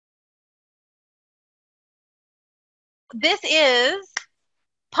this is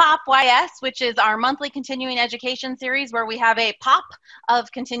Pop YS, which is our monthly continuing education series where we have a pop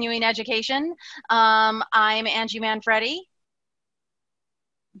of continuing education. I'm Angie Manfredi,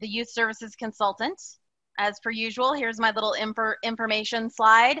 the youth services consultant. As per usual, here's my little information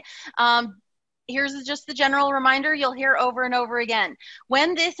slide. Here's just the general reminder you'll hear over and over again.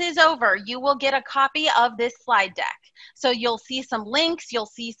 When this is over, you will get a copy of this slide deck. So you'll see some links, you'll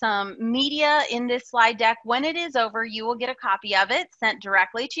see some media in this slide deck. When it is over, you will get a copy of it sent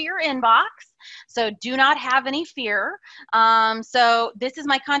directly to your inbox. So do not have any fear. So this is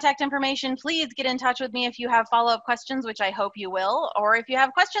my contact information. Please get in touch with me if you have follow-up questions, which I hope you will, or if you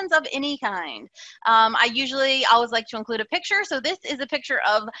have questions of any kind. I usually always like to include a picture. So this is a picture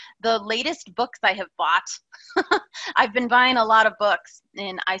of the latest books I have bought. I've been buying a lot of books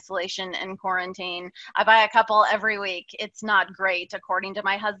in isolation and quarantine. I buy a couple every week. It's not great according to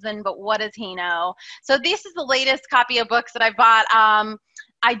my husband, but what does he know? So this is the latest copy of books that I bought.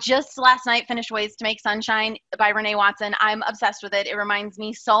 I just last night finished Ways to Make Sunshine by Renee Watson. I'm obsessed with it. It reminds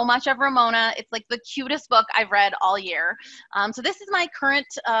me so much of Ramona. It's like the cutest book I've read all year. So this is my current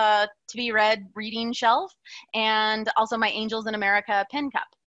to be read reading shelf, and also my Angels in America pen cup.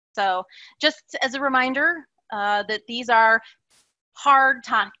 So just as a reminder that these are hard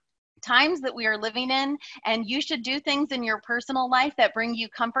times that we are living in, and you should do things in your personal life that bring you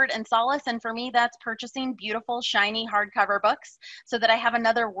comfort and solace. And for me, that's purchasing beautiful, shiny hardcover books so that I have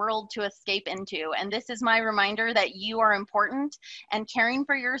another world to escape into. And this is my reminder that you are important, and caring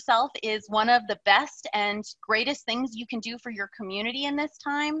for yourself is one of the best and greatest things you can do for your community in this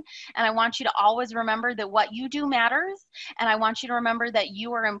time. And I want you to always remember that what you do matters, and I want you to remember that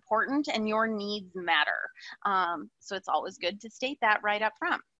you are important and your needs matter. So it's always good to state that right up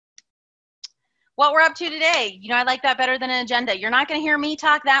front. What we're up to today, you know, I like that better than an agenda. You're not going to hear me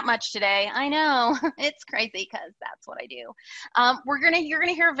talk that much today. I know, it's crazy because that's what I do. You're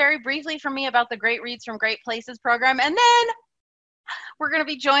gonna hear very briefly from me about the Great Reads from Great Places program, and then we're going to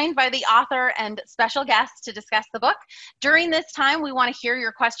be joined by the author and special guest to discuss the book. During this time, we want to hear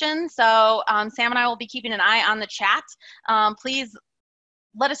your questions, so Sam and I will be keeping an eye on the chat. Please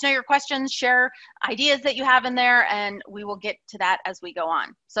let us know your questions, share ideas that you have in there, and we will get to that as we go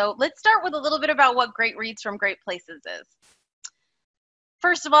on. So let's start with a little bit about what Great Reads from Great Places is.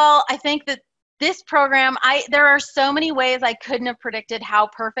 First of all, I think that this program, there are so many ways I couldn't have predicted how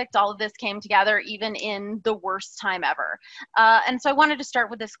perfect all of this came together, even in the worst time ever. And so I wanted to start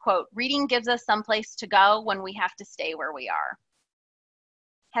with this quote: "Reading gives us someplace to go when we have to stay where we are."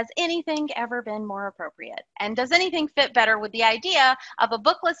 Has anything ever been more appropriate? And does anything fit better with the idea of a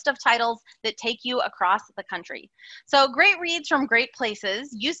book list of titles that take you across the country? So Great Reads from Great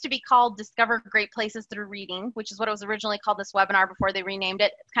Places used to be called Discover Great Places Through Reading, which is what it was originally called this webinar before they renamed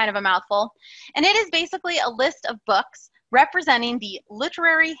it. It's kind of a mouthful. And it is basically a list of books representing the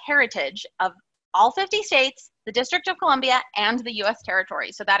literary heritage of all 50 states, the District of Columbia, and the U.S.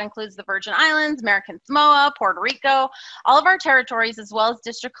 territories. So that includes the Virgin Islands, American Samoa, Puerto Rico, all of our territories, as well as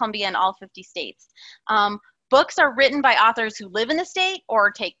District of Columbia and all 50 states. Books are written by authors who live in the state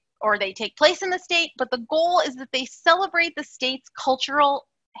or they take place in the state, but the goal is that they celebrate the state's cultural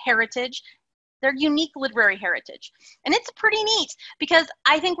heritage, their unique literary heritage. And it's pretty neat because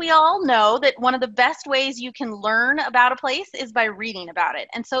I think we all know that one of the best ways you can learn about a place is by reading about it.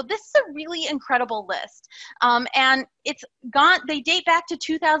 And so this is a really incredible list. And they date back to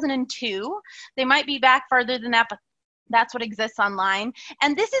 2002. They might be back farther than that, but that's what exists online.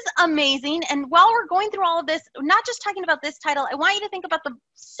 And this is amazing. And while we're going through all of this, not just talking about this title, I want you to think about the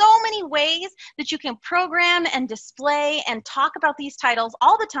so many ways that you can program and display and talk about these titles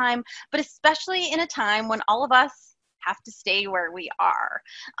all the time, but especially in a time when all of us have to stay where we are.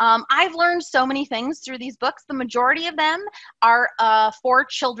 I've learned so many things through these books. The majority of them are for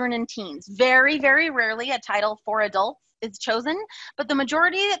children and teens. Very, very rarely a title for adults is chosen, but the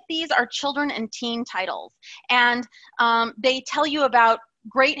majority of these are children and teen titles. And they tell you about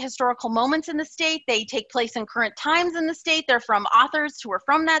great historical moments in the state. They take place in current times in the state. They're from authors who are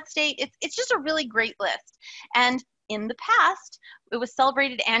from that state. It's just a really great list. And in the past, it was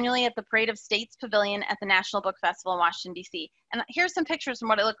celebrated annually at the Parade of States Pavilion at the National Book Festival in Washington, D.C. And here's some pictures from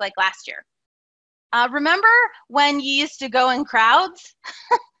what it looked like last year. Remember when you used to go in crowds?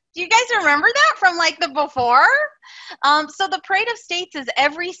 Do you guys remember that from like the before? So the Parade of States is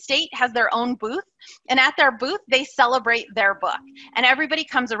every state has their own booth, and at their booth, they celebrate their book. And everybody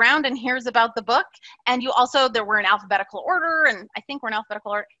comes around and hears about the book. And we're in alphabetical order, and I think we're in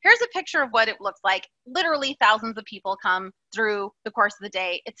alphabetical order. Here's a picture of what it looks like. Literally thousands of people come through the course of the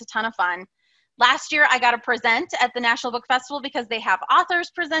day. It's a ton of fun. Last year, I got to present at the National Book Festival because they have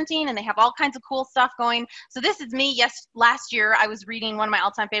authors presenting and they have all kinds of cool stuff going. So this is me. Yes, last year I was reading one of my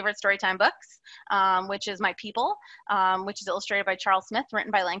all-time favorite storytime books, which is My People, which is illustrated by Charles Smith,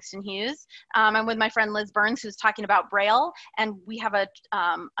 written by Langston Hughes. I'm with my friend Liz Burns, who's talking about Braille, and we have a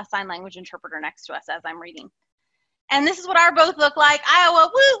sign language interpreter next to us as I'm reading. And this is what our book looked like.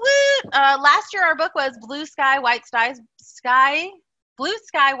 Iowa, woo, woo. Last year our book was Blue Sky, White Stars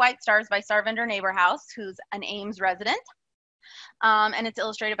by Sarvinder Neighborhouse, who's an Ames resident. And it's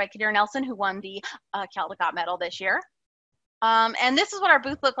illustrated by Katy Nelson, who won the Caldecott Medal this year. And this is what our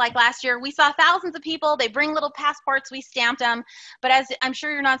booth looked like last year. We saw thousands of people. They bring little passports. We stamped them. But as I'm sure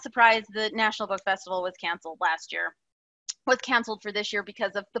you're not surprised, the National Book Festival was canceled last year. Was canceled for this year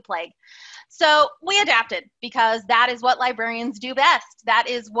because of the plague. So we adapted because that is what librarians do best. That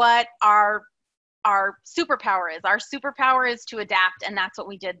is what our superpower is. Our superpower is to adapt, and that's what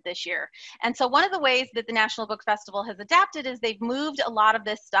we did this year. And so one of the ways that the National Book Festival has adapted is they've moved a lot of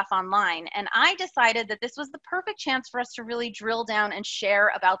this stuff online. And I decided that this was the perfect chance for us to really drill down and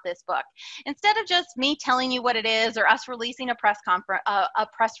share about this book. Instead of just me telling you what it is or us releasing a press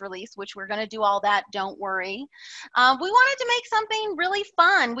release, which we're going to do all that, don't worry. We wanted to make something really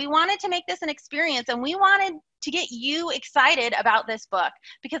fun. We wanted to make this an experience, and we wanted to get you excited about this book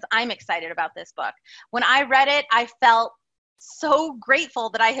because I'm excited about this book. When I read it, I felt so grateful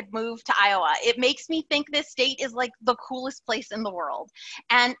that I had moved to Iowa. It makes me think this state is like the coolest place in the world.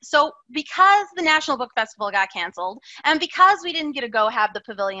 And so because the National Book Festival got canceled and because we didn't get to go have the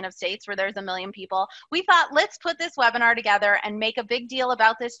Pavilion of States where there's 1 million people, we thought let's put this webinar together and make a big deal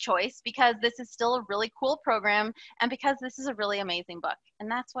about this choice because this is still a really cool program and because this is a really amazing book. And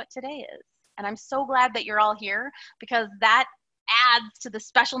that's what today is. And I'm so glad that you're all here because that adds to the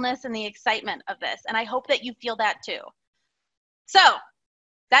specialness and the excitement of this. And I hope that you feel that too. So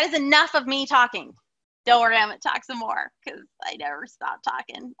that is enough of me talking. Don't worry, I'm going to talk some more because I never stop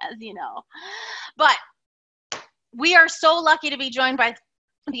talking, as you know. But we are so lucky to be joined by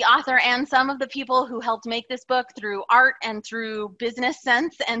the author and some of the people who helped make this book through art and through business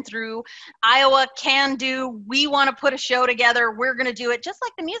sense and through Iowa can do. We want to put a show together. We're going to do it just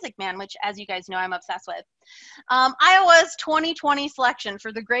like the Music Man, which, as you guys know, I'm obsessed with. Iowa's 2020 selection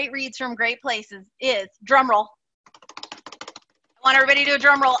for the Great Reads from Great Places is, drum roll. I want everybody to do a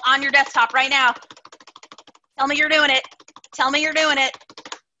drum roll on your desktop right now. Tell me you're doing it. Tell me you're doing it.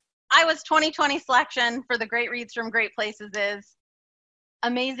 Iowa's 2020 selection for the Great Reads from Great Places is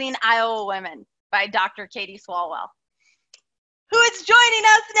Amazing Iowa Women by Dr. Katy Swalwell, who is joining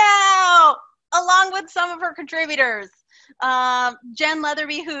us now, along with some of her contributors. Jen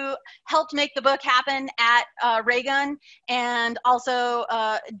Leatherby, who helped make the book happen at Raygun and also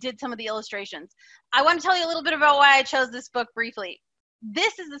did some of the illustrations. I want to tell you a little bit about why I chose this book briefly.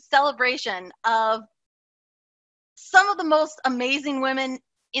 This is a celebration of some of the most amazing women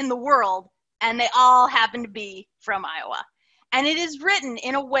in the world, and they all happen to be from Iowa. And it is written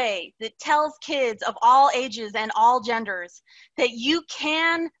in a way that tells kids of all ages and all genders that you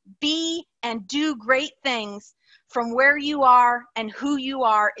can be and do great things from where you are and who you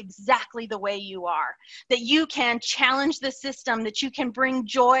are exactly the way you are. That you can challenge the system, that you can bring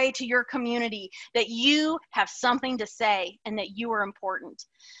joy to your community, that you have something to say and that you are important.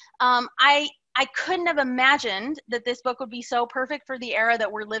 I couldn't have imagined that this book would be so perfect for the era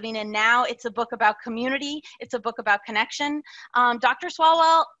that we're living in now. It's a book about community. It's a book about connection. Dr.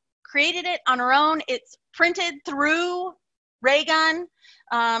 Swalwell created it on her own. It's printed through Raygun.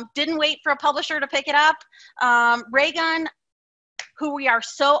 Didn't wait for a publisher to pick it up. Raygun, who we are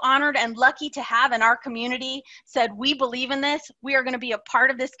so honored and lucky to have in our community, said, we believe in this. We are going to be a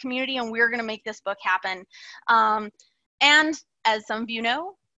part of this community and we're going to make this book happen. And as some of you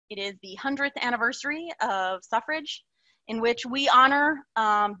know, it is the 100th anniversary of suffrage, in which we honor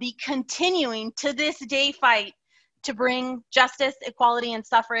the continuing to this day fight to bring justice, equality, and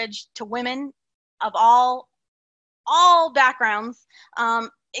suffrage to women of all backgrounds.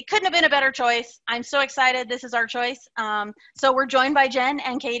 It couldn't have been a better choice. I'm so excited. This is our choice. So we're joined by Jen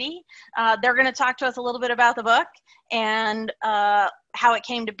and Katy. They're going to talk to us a little bit about the book and how it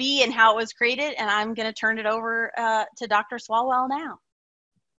came to be and how it was created. And I'm going to turn it over to Dr. Swalwell now.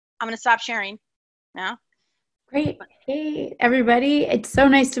 I'm going to stop sharing now. Great. Hey, everybody. It's so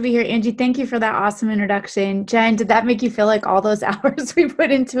nice to be here. Angie, thank you for that awesome introduction. Jen, did that make you feel like all those hours we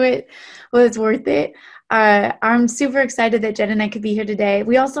put into it was worth it? I'm super excited that Jen and I could be here today.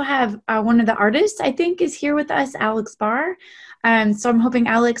 We also have one of the artists, I think, is here with us, Alex Barr. So I'm hoping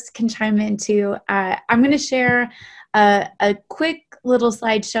Alex can chime in too. I'm going to share a quick little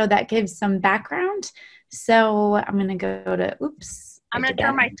slideshow that gives some background. So I'm going to go to, oops. I'm I going did to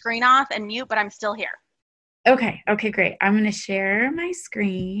turn that. my screen off and mute, but I'm still here. Okay, great. I'm going to share my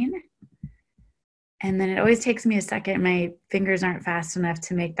screen. And then it always takes me a second. My fingers aren't fast enough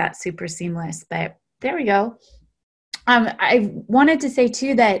to make that super seamless, but there we go. I wanted to say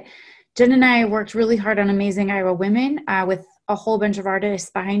too that Jen and I worked really hard on Amazing Iowa Women with a whole bunch of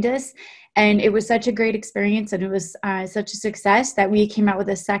artists behind us. And it was such a great experience, and it was such a success that we came out with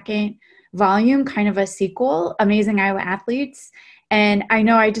a second volume, kind of a sequel, Amazing Iowa Athletes. And I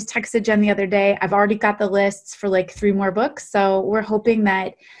know I just texted Jen the other day, I've already got the lists for like 3 more books. So we're hoping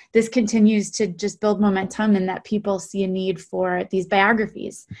that this continues to just build momentum and that people see a need for these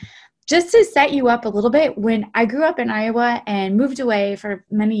biographies. Just to set you up a little bit, when I grew up in Iowa and moved away for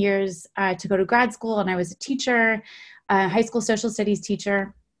many years to go to grad school, and I was a teacher, a high school social studies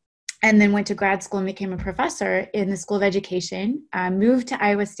teacher, and then went to grad school and became a professor in the School of Education, moved to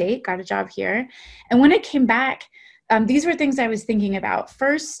Iowa State, got a job here. And when I came back, these were things I was thinking about.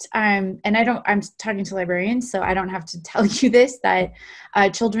 First, and I'm talking to librarians, so I don't have to tell you this, that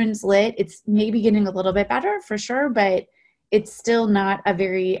children's lit, it's maybe getting a little bit better for sure, but it's still not a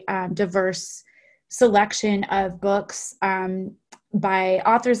very diverse selection of books by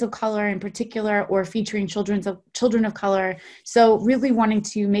authors of color in particular, or featuring children of color. So really wanting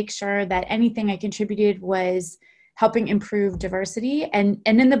to make sure that anything I contributed was helping improve diversity. And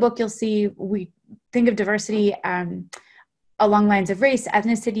in the book, you'll see we think of diversity along lines of race,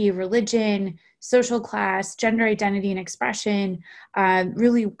 ethnicity, religion, social class, gender identity and expression,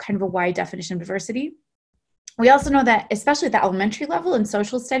 really kind of a wide definition of diversity. We also know that, especially at the elementary level in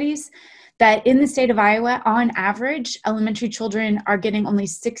social studies, that in the state of Iowa, on average, elementary children are getting only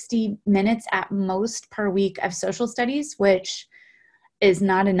 60 minutes at most per week of social studies, which is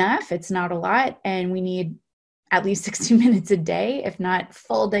not enough. It's not a lot. And we need at least 60 minutes a day, if not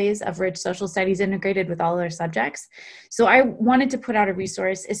full days of rich social studies integrated with all their subjects. So I wanted to put out a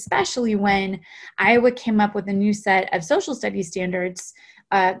resource, especially when Iowa came up with a new set of social studies standards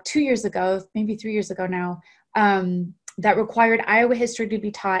 2 years ago, maybe 3 years ago now, that required Iowa history to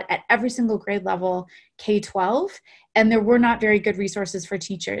be taught at every single grade level, K-12, and there were not very good resources for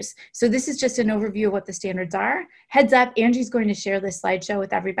teachers. So this is just an overview of what the standards are. Heads up, Angie's going to share this slideshow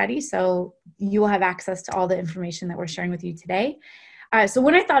with everybody, so you will have access to all the information that we're sharing with you today. So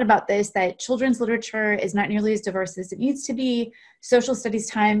when I thought about this, that children's literature is not nearly as diverse as it needs to be, social studies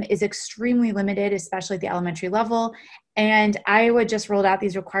time is extremely limited, especially at the elementary level, and Iowa just rolled out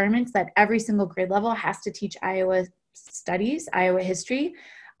these requirements that every single grade level has to teach Iowa studies, Iowa history.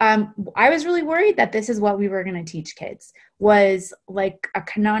 I was really worried that this is what we were going to teach kids, was like a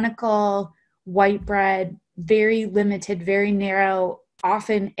canonical, white bread, very limited, very narrow,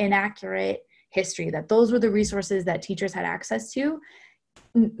 often inaccurate history, that those were the resources that teachers had access to.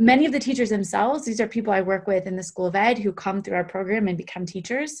 Many of the teachers themselves, these are people I work with in the School of Ed who come through our program and become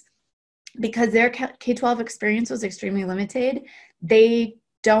teachers, because their K-12 experience was extremely limited. They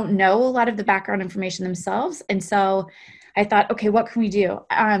don't know a lot of the background information themselves. And so I thought, okay, what can we do?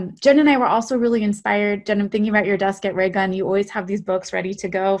 Jen and I were also really inspired. Jen, I'm thinking about your desk at Raygun. You always have these books ready to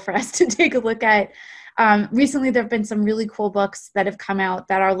go for us to take a look at. Recently, there have been some really cool books that have come out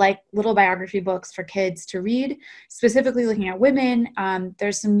that are like little biography books for kids to read, specifically looking at women.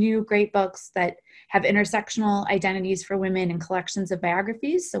 There's some new great books that have intersectional identities for women and collections of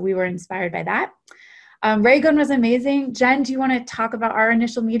biographies. So we were inspired by that. Raygun was amazing. Jen, do you want to talk about our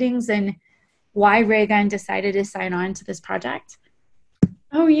initial meetings and why Raygun decided to sign on to this project?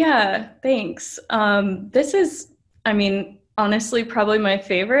 Oh yeah, thanks. This is, honestly, probably my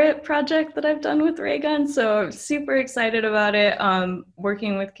favorite project that I've done with Raygun, so I'm super excited about it.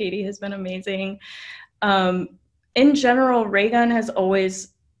 Working with Katy has been amazing. In general, Raygun has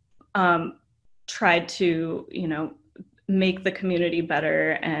always tried to, make the community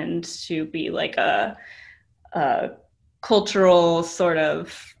better and to be like a cultural sort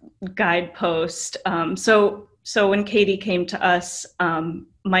of guidepost. So when Katy came to us,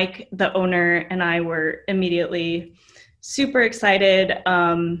 Mike, the owner, and I were immediately super excited.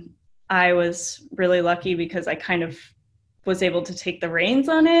 I was really lucky because I kind of was able to take the reins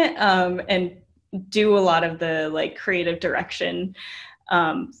on it and do a lot of the like creative direction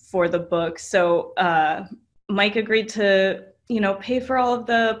for the book. So Mike agreed to, pay for all of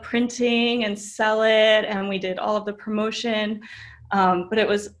the printing and sell it, and we did all of the promotion. But it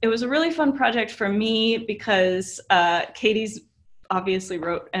was a really fun project for me because Katy's obviously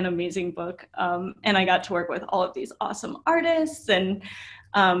wrote an amazing book, and I got to work with all of these awesome artists. And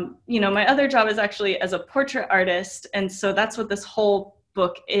my other job is actually as a portrait artist, and so that's what this whole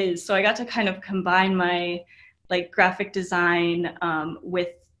book is. So I got to kind of combine my like graphic design with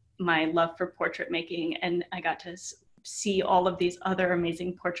my love for portrait making, and I got to see all of these other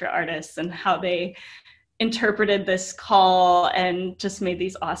amazing portrait artists and how they interpreted this call and just made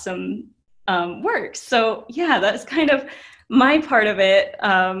these awesome works. So yeah, that's kind of my part of it.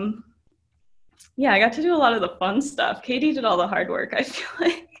 Yeah, I got to do a lot of the fun stuff. Katy did all the hard work, I feel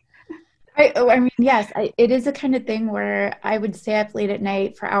like. I mean, yes, it is a kind of thing where I would stay up late at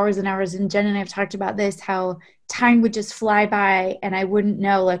night for hours and hours. And Jen and I have talked about this, how time would just fly by and I wouldn't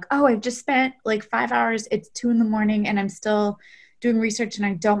know, like, oh, I've just spent like 5 hours. It's 2 a.m. and I'm still doing research and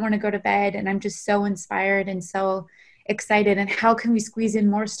I don't want to go to bed. And I'm just so inspired and so excited. And how can we squeeze in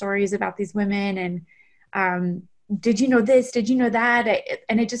more stories about these women? And did you know this? Did you know that?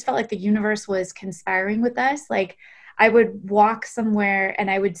 And it just felt like the universe was conspiring with us. Like, I would walk somewhere and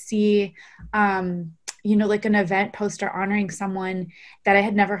I would see, like an event poster honoring someone that I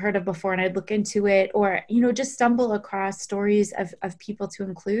had never heard of before. And I'd look into it, or, just stumble across stories of people to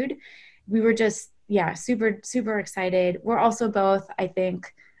include. We were just, super, super excited. We're also both, I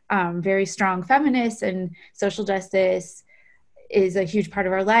think, very strong feminists, and social justice is a huge part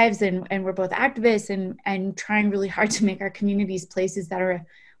of our lives. And we're both activists and trying really hard to make our communities places that are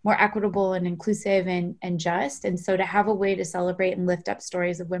more equitable and inclusive and just. And so to have a way to celebrate and lift up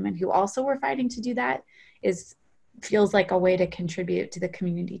stories of women who also were fighting to do that feels like a way to contribute to the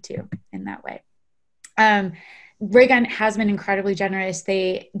community too, in that way. Raygun has been incredibly generous.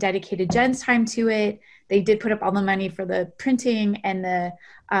 They dedicated Jen's time to it. They did put up all the money for the printing and the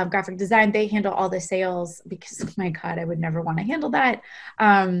graphic design. They handle all the sales because, oh my God, I would never want to handle that,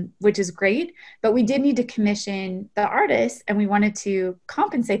 which is great. But we did need to commission the artists and we wanted to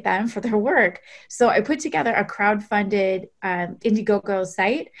compensate them for their work. So I put together a crowdfunded Indiegogo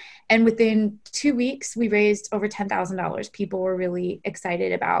site. And within 2 weeks, we raised over $10,000. People were really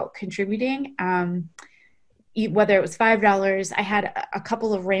excited about contributing. Whether it was $5, I had a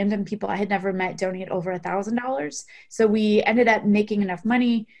couple of random people I had never met donate over $1,000. So we ended up making enough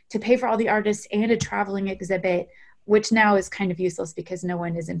money to pay for all the artists and a traveling exhibit, which now is kind of useless because no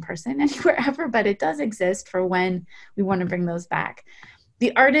one is in person anywhere ever, but it does exist for when we want to bring those back.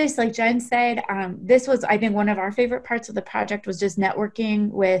 The artists, like Jen said, this was, I think, one of our favorite parts of the project was just networking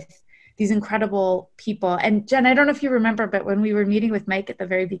with these incredible people. And Jen, I don't know if you remember, but when we were meeting with Mike at the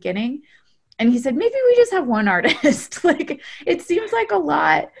very beginning, and he said, maybe we just have one artist. Like, it seems like a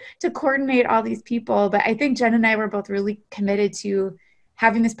lot to coordinate all these people. But I think Jen and I were both really committed to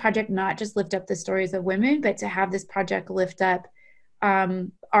having this project not just lift up the stories of women, but to have this project lift up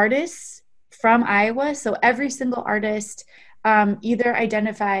artists from Iowa. So every single artist either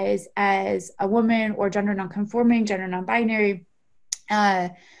identifies as a woman or gender nonconforming, gender non-binary.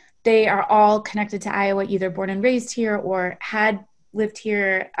 They are all connected to Iowa, either born and raised here or had lived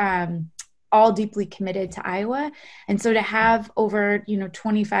here, all deeply committed to Iowa. And so to have over,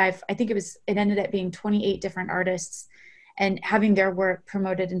 25, I think it ended up being 28 different artists, and having their work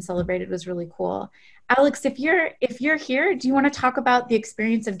promoted and celebrated was really cool. Alex, if you're here, do you want to talk about the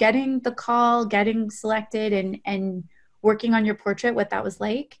experience of getting the call, getting selected and working on your portrait, what that was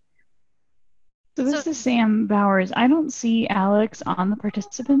like? So this is Sam Bowers. I don't see Alex on the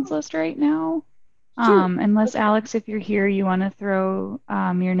participants list right now. Unless Alex, if you're here, you want to throw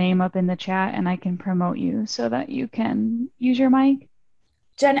your name up in the chat and I can promote you so that you can use your mic.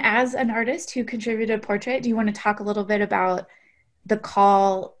 Jen, as an artist who contributed a portrait, do you want to talk a little bit about the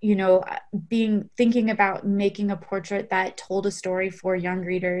call, thinking about making a portrait that told a story for young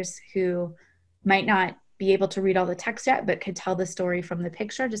readers who might not be able to read all the text yet, but could tell the story from the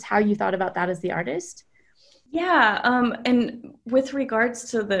picture, just how you thought about that as the artist? Yeah, and with regards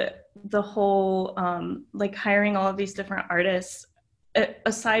to the whole like hiring all of these different artists,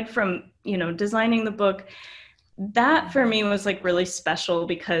 aside from designing the book, that for me was like really special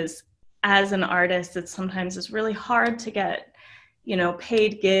because as an artist, it sometimes is really hard to get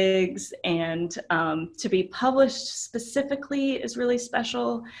paid gigs, and to be published specifically is really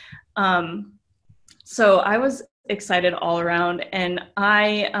special. So I was excited all around, and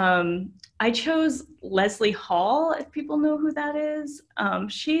I chose Leslie Hall, if people know who that is.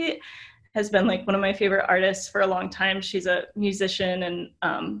 She has been like one of my favorite artists for a long time. She's a musician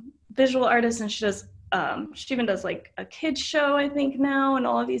and visual artist, and she even does like a kids show, I think, now, and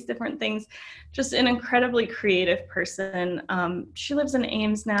all of these different things. Just an incredibly creative person. She lives in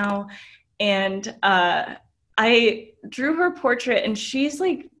Ames now, and I drew her portrait, and she's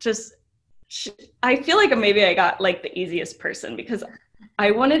like I feel like maybe I got like the easiest person because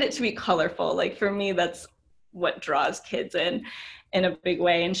I wanted it to be colorful. Like for me, that's what draws kids in a big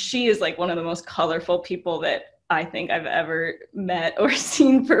way. And she is like one of the most colorful people that I think I've ever met or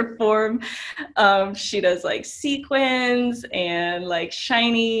seen perform. She does like sequins and like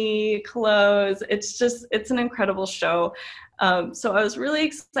shiny clothes. It's an incredible show. So I was really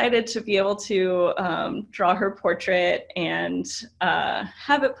excited to be able to draw her portrait and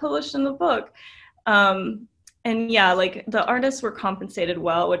have it published in the book. And yeah, like the artists were compensated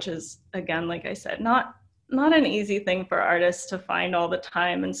well, which is, again, like I said, not an easy thing for artists to find all the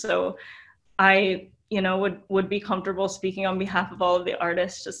time. And so I, would be comfortable speaking on behalf of all of the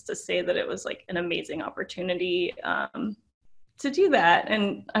artists just to say that it was like an amazing opportunity to do that.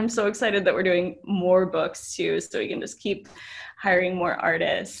 And I'm so excited that we're doing more books too, so we can just keep hiring more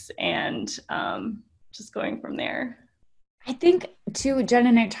artists and just going from there. I think too, Jen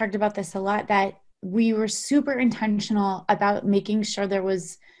and I talked about this a lot, that we were super intentional about making sure there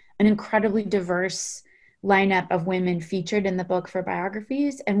was an incredibly diverse lineup of women featured in the book for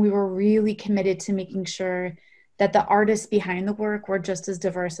biographies. And we were really committed to making sure that the artists behind the work were just as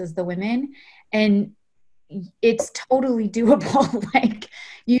diverse as the women. And it's totally doable. Like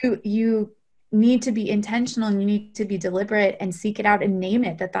you need to be intentional and you need to be deliberate and seek it out and name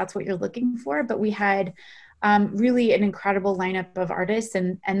it, that's what you're looking for. But we had really an incredible lineup of artists,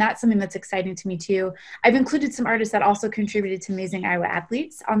 and that's something that's exciting to me too. I've included some artists that also contributed to Amazing Iowa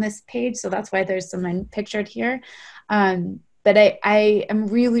Athletes on this page, so that's why there's someone pictured here. But I am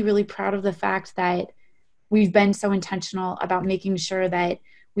really, really proud of the fact that we've been so intentional about making sure that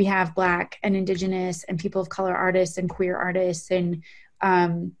we have Black and Indigenous and people of color artists and queer artists, and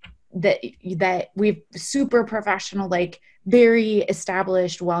that we've super professional, like very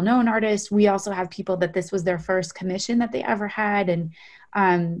established, well-known artists. We also have people that this was their first commission that they ever had,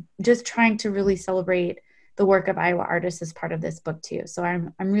 and just trying to really celebrate the work of Iowa artists as part of this book too. So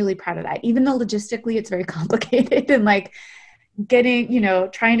I'm really proud of that, even though logistically it's very complicated and like getting,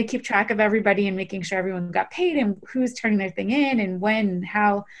 trying to keep track of everybody and making sure everyone got paid and who's turning their thing in and when and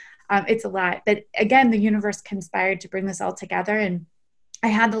how. It's a lot. But again, the universe conspired to bring this all together, and I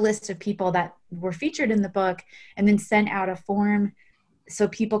had the list of people that were featured in the book and then sent out a form so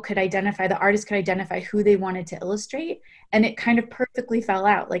people could identify, the artists could identify who they wanted to illustrate. And it kind of perfectly fell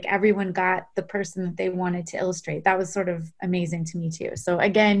out. Like everyone got the person that they wanted to illustrate. That was sort of amazing to me too. So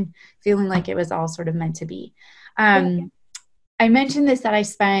again, feeling like it was all sort of meant to be. I mentioned this, that I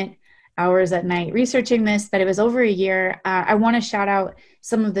spent hours at night researching this, that it was over a year. I want to shout out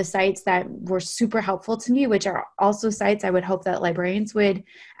some of the sites that were super helpful to me, which are also sites I would hope that librarians would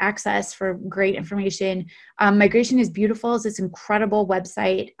access for great information. Migration is Beautiful is this incredible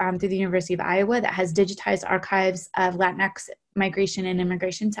website through the University of Iowa that has digitized archives of Latinx migration and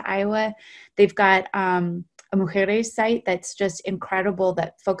immigration to Iowa. They've got a Mujeres site that's just incredible,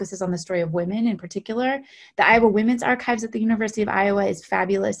 that focuses on the story of women in particular. The Iowa Women's Archives at the University of Iowa is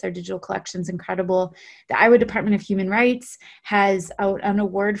fabulous. Their digital collection's incredible. The Iowa Department of Human Rights has an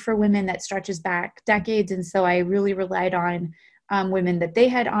award for women that stretches back decades, and so I really relied on women that they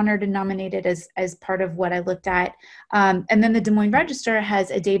had honored and nominated as part of what I looked at. And then the Des Moines Register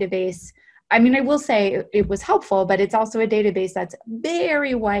has a database. I mean, I will say it was helpful, but it's also a database that's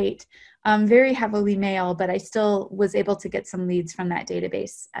very white, very heavily male, but I still was able to get some leads from that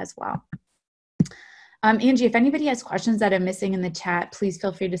database as well. Angie, if anybody has questions that I'm missing in the chat, please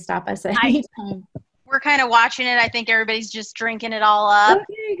feel free to stop us at any time. We're kind of watching it. I think everybody's just drinking it all up.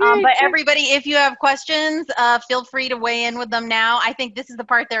 Okay, great. But everybody, if you have questions, feel free to weigh in with them now. I think this is the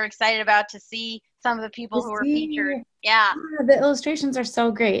part they're excited about, to see some of the people who are featured. Yeah. The illustrations are so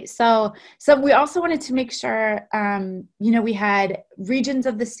great. So we also wanted to make sure, we had regions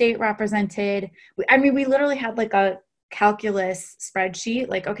of the state represented. We literally had like a calculus spreadsheet,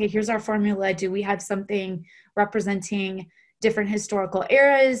 like, okay, here's our formula. Do we have something representing different historical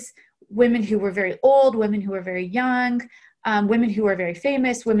eras, women who were very old, women who were very young, women who are very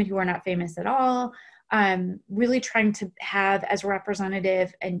famous, women who are not famous at all, really trying to have as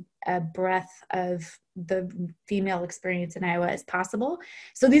representative and a breadth of the female experience in Iowa as possible.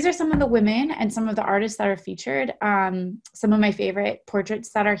 So these are some of the women and some of the artists that are featured. Some of my favorite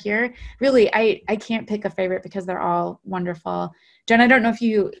portraits that are here. Really, I can't pick a favorite because they're all wonderful. Jen, I don't know if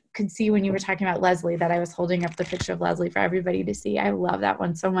you could see when you were talking about Leslie that I was holding up the picture of Leslie for everybody to see. I love that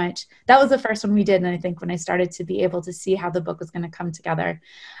one so much. That was the first one we did, and I think when I started to be able to see how the book was going to come together.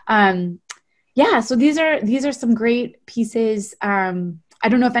 Yeah, so these are some great pieces. I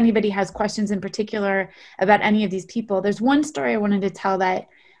don't know if anybody has questions in particular about any of these people. There's one story I wanted to tell that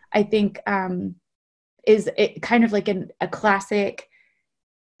I think is kind of like a classic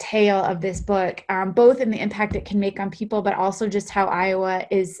tale of this book, both in the impact it can make on people, but also just how Iowa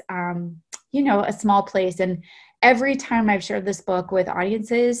is, a small place. And every time I've shared this book with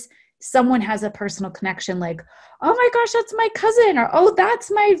audiences, someone has a personal connection, like, oh my gosh, that's my cousin, or oh, that's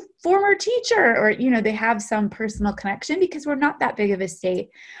my former teacher, or, you know, they have some personal connection because we're not that big of a state.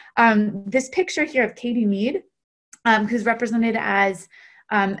 This picture here of Katy Mead, who's represented as,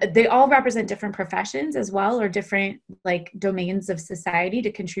 they all represent different professions as well, or different like domains of society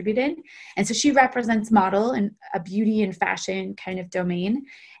to contribute in. And so she represents model and a beauty and fashion kind of domain.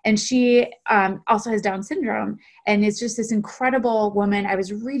 And she also has Down syndrome and is just this incredible woman. I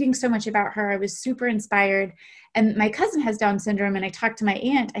was reading so much about her. I was super inspired. And my cousin has Down syndrome. And I talked to my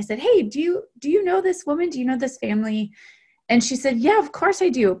aunt. I said, hey, do you know this woman? Do you know this family? And she said, yeah, of course I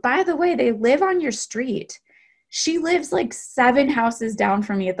do. By the way, they live on your street. She lives like 7 houses down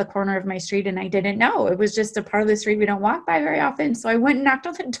from me at the corner of my street, and I didn't know. It was just a part of the street we don't walk by very often. So I went and knocked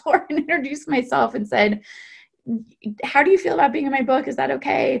on the door and introduced myself and said, how do you feel about being in my book? Is that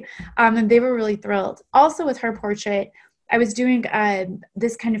okay? And they were really thrilled. Also with her portrait, I was doing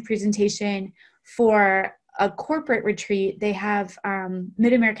this kind of presentation for a corporate retreat. They have,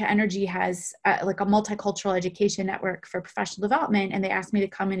 Mid-America Energy has like a multicultural education network for professional development, and they asked me to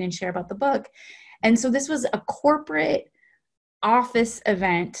come in and share about the book. And so this was a corporate office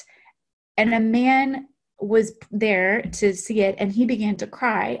event, and a man was there to see it, and he began to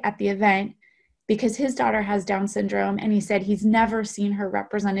cry at the event because his daughter has Down syndrome, and he said he's never seen her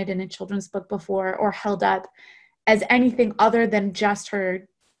represented in a children's book before or held up as anything other than just her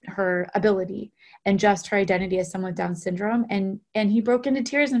ability and just her identity as someone with Down syndrome. And he broke into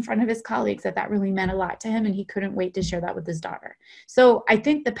tears in front of his colleagues that really meant a lot to him, and he couldn't wait to share that with his daughter. So I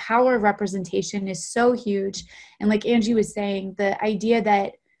think the power of representation is so huge. And like Angie was saying, the idea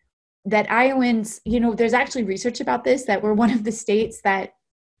that Iowans, you know, there's actually research about this, that we're one of the states that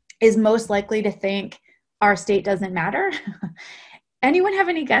is most likely to think our state doesn't matter. Anyone have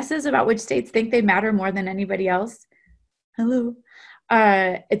any guesses about which states think they matter more than anybody else? Hello.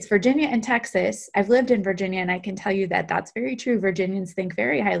 It's Virginia and Texas. I've lived in Virginia, and I can tell you that that's very true. Virginians think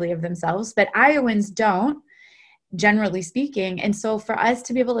very highly of themselves, but Iowans don't, generally speaking. And so for us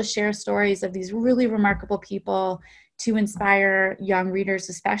to be able to share stories of these really remarkable people to inspire young readers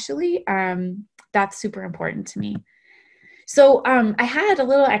especially, that's super important to me. So I had a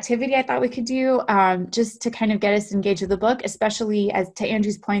little activity I thought we could do just to kind of get us engaged with the book, especially as to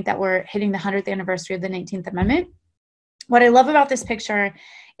Andrew's point that we're hitting the 100th anniversary of the 19th Amendment. What I love about this picture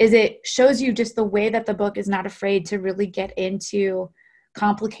is it shows you just the way that the book is not afraid to really get into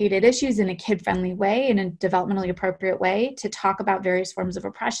complicated issues in a kid-friendly way, in a developmentally appropriate way, to talk about various forms of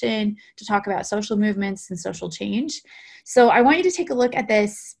oppression, to talk about social movements and social change. So I want you to take a look at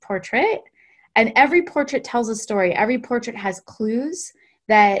this portrait, and every portrait tells a story. Every portrait has clues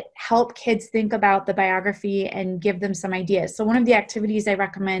that help kids think about the biography and give them some ideas. So one of the activities I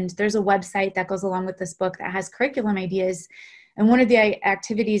recommend, there's a website that goes along with this book that has curriculum ideas. And one of the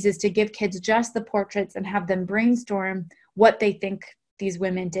activities is to give kids just the portraits and have them brainstorm what they think these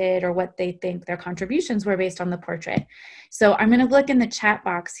women did or what they think their contributions were based on the portrait. So I'm going to look in the chat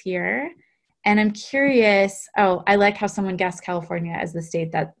box here, and I'm curious. Oh, I like how someone guessed California as the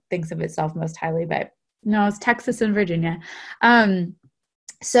state that thinks of itself most highly, but no, it's Texas and Virginia.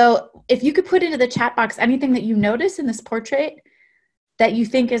 So if you could put into the chat box anything that you notice in this portrait that you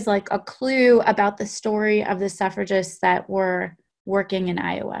think is like a clue about the story of the suffragists that were working in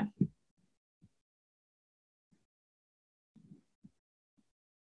Iowa.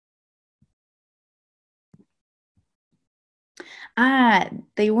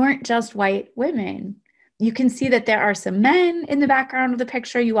 They weren't just white women. You can see that there are some men in the background of the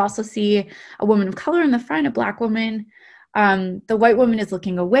picture. You also see a woman of color in the front, a Black woman. The white woman is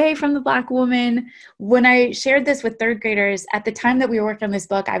looking away from the Black woman. When I shared this with third graders, at the time that we were working on this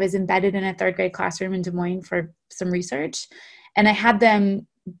book, I was embedded in a third grade classroom in Des Moines for some research. And I had them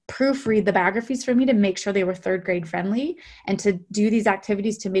proofread the biographies for me to make sure they were third grade friendly and to do these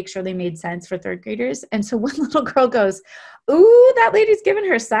activities to make sure they made sense for third graders. And so one little girl goes, "Ooh, that lady's giving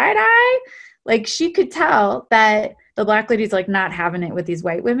her side eye." Like she could tell that the Black lady's like not having it with these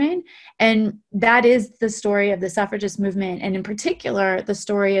white women. And that is the story of the suffragist movement. And in particular, the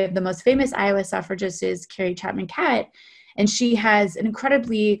story of the most famous Iowa suffragist is Carrie Chapman Catt. And she has an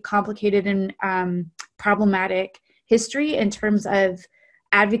incredibly complicated and problematic history in terms of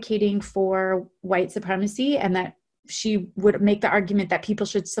advocating for white supremacy, and that she would make the argument that people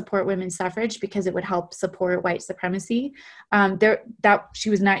should support women's suffrage because it would help support white supremacy. That she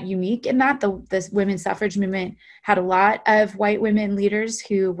was not unique in that. This women's suffrage movement had a lot of white women leaders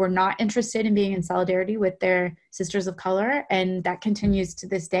who were not interested in being in solidarity with their sisters of color, and that continues to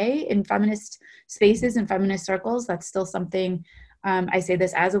this day in feminist spaces and feminist circles. That's still something, I say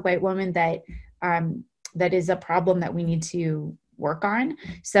this as a white woman, that is a problem that we need to work on.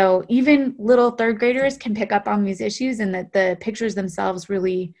 So even little third graders can pick up on these issues, and that the pictures themselves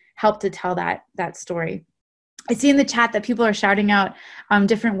really help to tell that story. I see in the chat that people are shouting out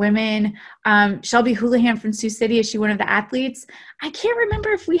different women. Shelby Houlihan from Sioux City, is she one of the athletes? I can't remember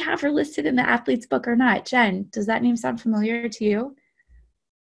if we have her listed in the athletes book or not. Jen, does that name sound familiar to you?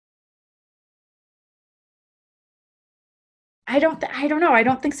 I don't know. I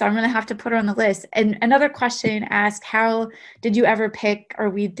don't think so. I'm going to have to put her on the list. And another question asked, how did you ever pick or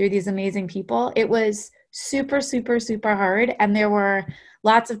weed through these amazing people? It was super, super, super hard. And there were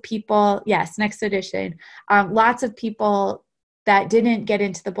lots of people, yes, next edition, lots of people that didn't get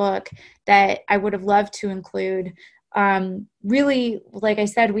into the book that I would have loved to include. Really, like I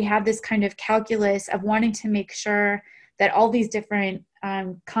said, we had this kind of calculus of wanting to make sure that all these different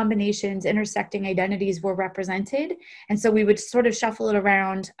combinations, intersecting identities were represented. And so we would sort of shuffle it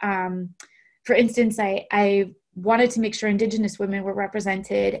around. For instance, I wanted to make sure Indigenous women were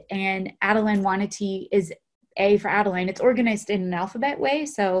represented, and Adeline Wanati is A for Adeline. It's organized in an alphabet way.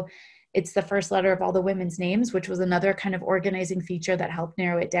 So it's the first letter of all the women's names, which was another kind of organizing feature that helped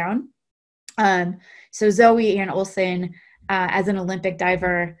narrow it down. So Zoe Ann Olsen, as an Olympic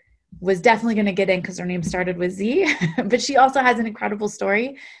diver, was definitely going to get in because her name started with Z, but she also has an incredible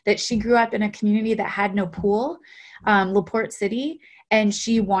story that she grew up in a community that had no pool, LaPorte City, and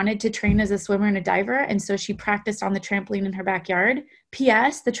she wanted to train as a swimmer and a diver, and so she practiced on the trampoline in her backyard.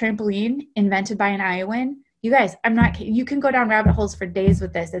 P.S. The trampoline, invented by an Iowan. You guys, I'm not kidding. You can go down rabbit holes for days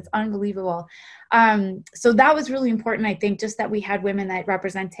with this. It's unbelievable. So that was really important, I think, just that we had women that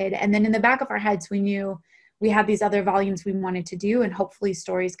represented. And then in the back of our heads, we knew we had these other volumes we wanted to do, and hopefully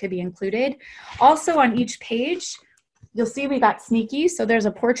stories could be included. Also on each page, you'll see we got sneaky. So there's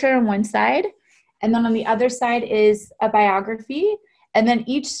a portrait on one side, and then on the other side is a biography. And then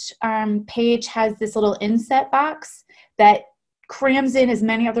each page has this little inset box that crams in as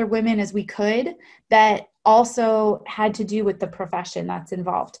many other women as we could that also had to do with the profession that's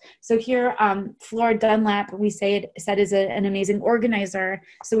involved. So here, Flora Dunlap, we said is an amazing organizer.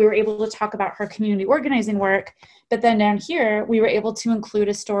 So we were able to talk about her community organizing work. But then down here, we were able to include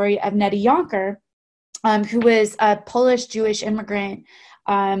a story of Nettie Yonker, who was a Polish Jewish immigrant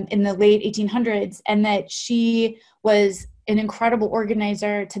in the late 1800s, and that she was an incredible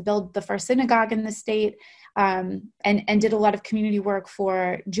organizer to build the first synagogue in the state, and did a lot of community work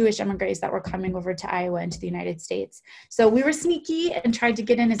for Jewish immigrants that were coming over to Iowa and to the United States. So we were sneaky and tried to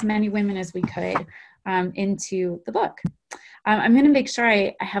get in as many women as we could into the book. I'm going to make sure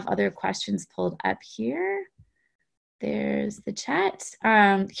I have other questions pulled up here. There's the chat.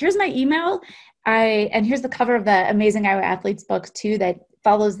 Here's my email. And here's the cover of the Amazing Iowa Athletes book too, that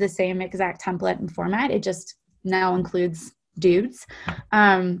follows the same exact template and format. It just now includes dudes.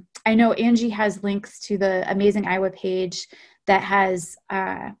 I know Angie has links to the Amazing Iowa page that has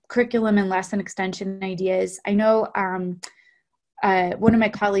curriculum and lesson extension ideas. I know one of my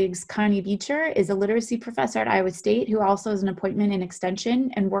colleagues, Connie Beecher, is a literacy professor at Iowa State who also has an appointment in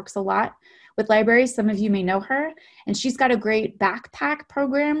extension and works a lot with libraries. Some of you may know her. And she's got a great backpack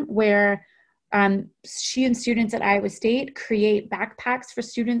program where she and students at Iowa State create backpacks for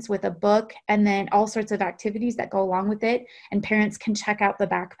students with a book and then all sorts of activities that go along with it. And parents can check out the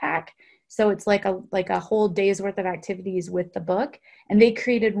backpack. So it's like a whole day's worth of activities with the book. And they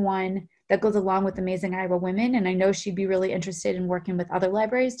created one that goes along with Amazing Iowa Women. And I know she'd be really interested in working with other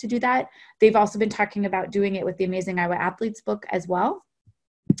libraries to do that. They've also been talking about doing it with the Amazing Iowa Athletes book as well.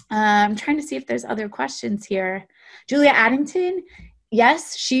 I'm trying to see if there's other questions here. Julia Addington.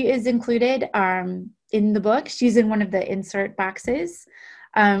 Yes, she is included in the book. She's in one of the insert boxes.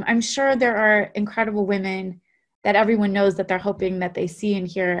 I'm sure there are incredible women that everyone knows that they're hoping that they see and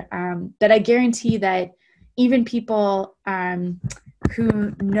hear, that I guarantee that even people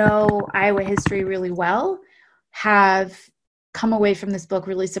who know Iowa history really well have come away from this book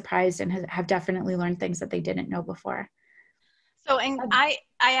really surprised and have definitely learned things that they didn't know before. So, and I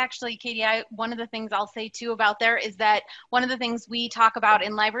actually, Katie, one of the things I'll say too about there is that one of the things we talk about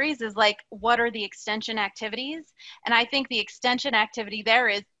in libraries is like, what are the extension activities? And I think the extension activity there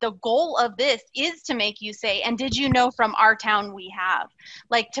is the goal of this is to make you say, and did you know from our town we have?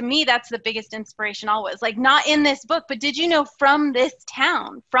 Like, to me, that's the biggest inspiration always. Like, not in this book, but did you know from this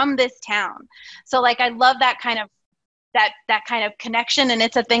town, So like, I love that kind of, that kind of connection. And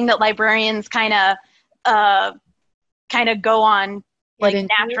it's a thing that librarians kind of go on like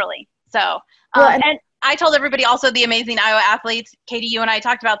naturally. So, and I told everybody also the Amazing Iowa Athletes, Katie, you and I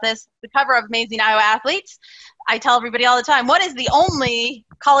talked about this, the cover of Amazing Iowa Athletes. I tell everybody all the time, what is the only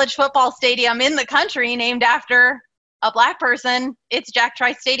college football stadium in the country named after a Black person? It's Jack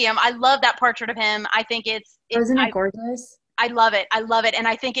Trice Stadium. I love that portrait of him. I think it's Isn't it gorgeous? I love it. I love it. And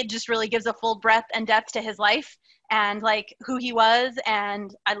I think it just really gives a full breadth and depth to his life and like who he was.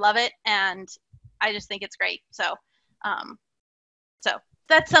 And I love it. And I just think it's great. So, so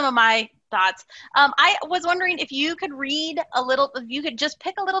that's some of my thoughts. I was wondering if you could if you could just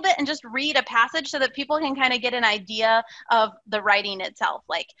pick a little bit and just read a passage so that people can kind of get an idea of the writing itself.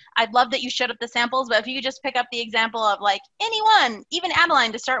 Like, I'd love that you showed up the samples, but if you could just pick up the example of like anyone, even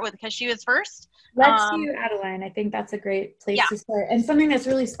Adeline to start with, because she was first. Let's do Adeline. I think that's a great place to start. And something that's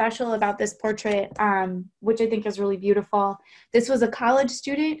really special about this portrait, which I think is really beautiful. This was a college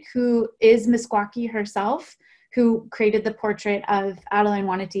student who is Meskwaki herself, who created the portrait of Adeline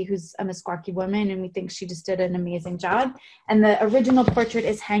Wanati, who's a Meskwaki woman, and we think she just did an amazing job. And the original portrait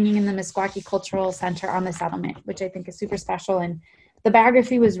is hanging in the Meskwaki Cultural Center on the settlement, which I think is super special. And the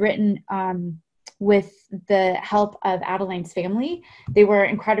biography was written with the help of Adeline's family. They were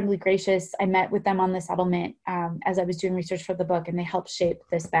incredibly gracious. I met with them on the settlement as I was doing research for the book, and they helped shape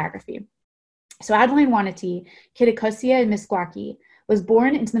this biography. So Adeline Wanati, Kitikosia and Meskwaki, was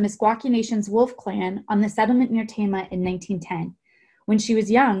born into the Meskwaki Nation's Wolf Clan on the settlement near Tama in 1910. When she was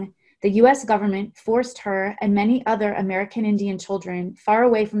young, the U.S. government forced her and many other American Indian children far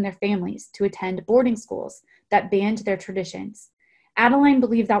away from their families to attend boarding schools that banned their traditions. Adeline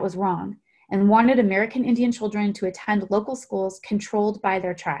believed that was wrong and wanted American Indian children to attend local schools controlled by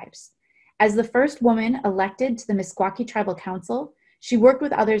their tribes. As the first woman elected to the Meskwaki Tribal Council, she worked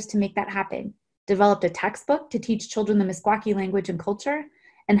with others to make that happen, developed a textbook to teach children the Meskwaki language and culture,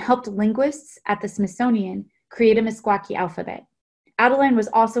 and helped linguists at the Smithsonian create a Meskwaki alphabet. Adeline was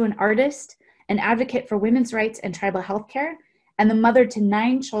also an artist, an advocate for women's rights and tribal health care, and the mother to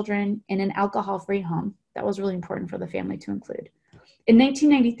 9 children in an alcohol-free home. That was really important for the family to include. In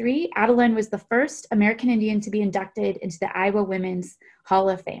 1993, Adeline was the first American Indian to be inducted into the Iowa Women's Hall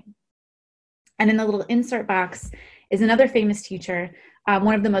of Fame. And in the little insert box is another famous teacher.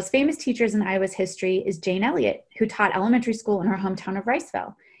 One of the most famous teachers in Iowa's history is Jane Elliott, who taught elementary school in her hometown of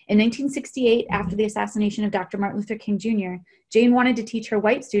Riceville. In 1968, after the assassination of Dr. Martin Luther King Jr., Jane wanted to teach her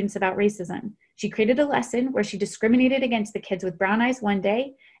white students about racism. She created a lesson where she discriminated against the kids with brown eyes one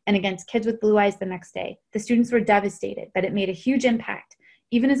day and against kids with blue eyes the next day. The students were devastated, but it made a huge impact.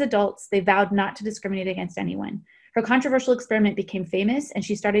 Even as adults, they vowed not to discriminate against anyone. Her controversial experiment became famous, and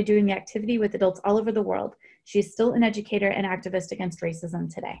she started doing the activity with adults all over the world. She is still an educator and activist against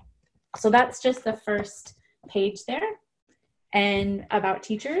racism today. So that's just the first page there, and about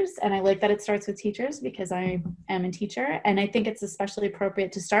teachers. And I like that it starts with teachers because I am a teacher. And I think it's especially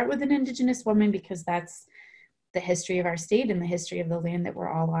appropriate to start with an Indigenous woman because that's the history of our state and the history of the land that we're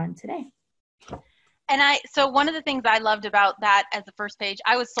all on today. And so one of the things I loved about that as the first page,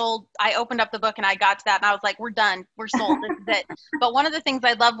 I was sold. I opened up the book and I got to that and I was like, we're done. We're sold. This is it. But one of the things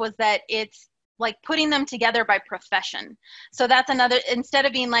I loved was that it's like putting them together by profession. So that's another, instead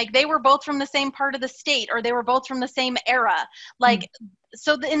of being like, they were both from the same part of the state or they were both from the same era. Like,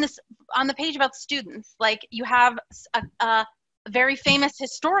 so on the page about students, like you have a very famous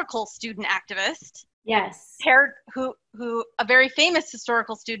historical student activist. Yes. Paired who a very famous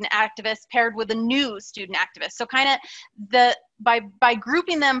historical student activist paired with a new student activist. So kind of by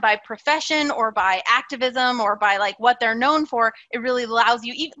grouping them by profession or by activism or by like what they're known for, it really allows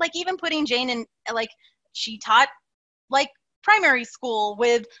you even putting Jane in, like she taught like primary school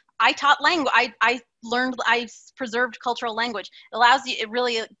with, I taught language. I preserved cultural language. It allows you, it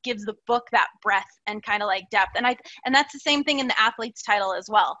really gives the book that breadth and kind of like depth. And that's the same thing in the athlete's title as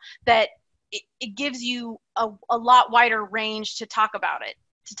well, that it gives you a lot wider range to talk about it,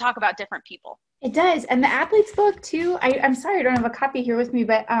 to talk about different people. It does. And the athlete's book too, I'm sorry I don't have a copy here with me,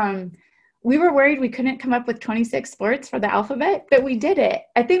 but we were worried we couldn't come up with 26 sports for the alphabet, but we did it.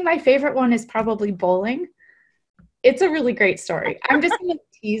 I think my favorite one is probably bowling. It's a really great story. I'm just going to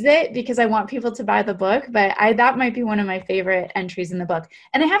tease it because I want people to buy the book, but that might be one of my favorite entries in the book.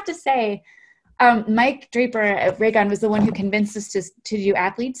 And I have to say, Mike Draper at Raygun was the one who convinced us to do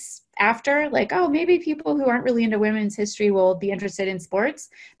athletes after, like, oh, maybe people who aren't really into women's history will be interested in sports.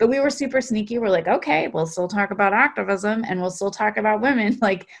 But we were super sneaky. We're like, okay, we'll still talk about activism and we'll still talk about women,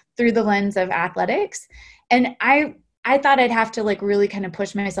 like through the lens of athletics. And I thought I'd have to like really kind of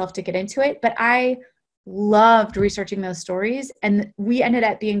push myself to get into it, but I loved researching those stories. And we ended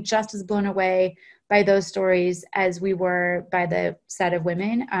up being just as blown away by those stories as we were by the set of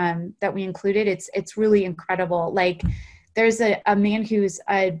women that we included. It's really incredible. Like there's a man who's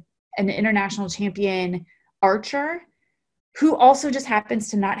an international champion archer who also just happens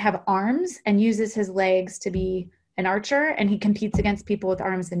to not have arms and uses his legs to be an archer, and he competes against people with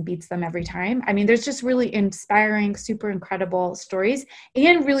arms and beats them every time. I mean, there's just really inspiring, super incredible stories,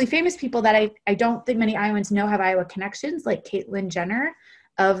 and really famous people that I don't think many Iowans know have Iowa connections, like Caitlyn Jenner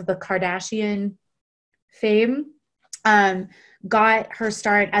of the Kardashian fame. Got her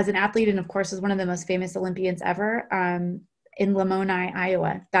start as an athlete, and of course is one of the most famous Olympians ever, in Lamoni,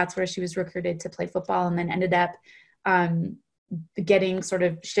 Iowa. That's where she was recruited to play football, and then ended up getting sort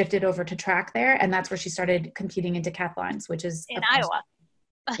of shifted over to track there. And that's where she started competing in decathlons, which is in Iowa.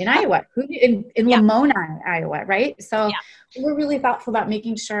 In Iowa, in Yeah. Lamoni, Iowa, right? So Yeah. we're really thoughtful about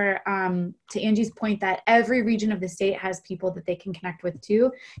making sure, to Angie's point, that every region of the state has people that they can connect with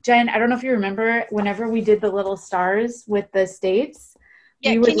too. Jen, I don't know if you remember, whenever we did the little stars with the states,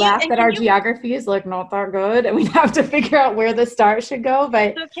 Yeah, we would laugh that our geography is like not that good, and we'd have to figure out where the stars should go.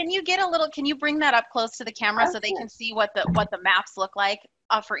 But so can you bring that up close to the camera so they can see what the maps look like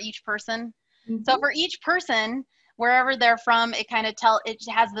for each person? Mm-hmm. So for each person, wherever they're from, it kind of it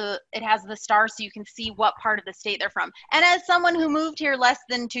has the star, so you can see what part of the state they're from. And as someone who moved here less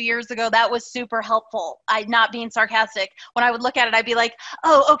than 2 years ago, that was super helpful. I'm not being sarcastic. When I would look at it, I'd be like,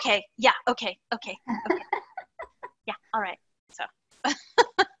 oh, okay, yeah, okay. Yeah, all right. So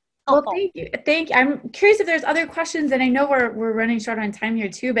well, thank you. I'm curious if there's other questions, and I know we're running short on time here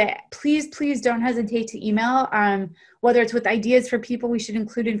too, but please don't hesitate to email, whether it's with ideas for people we should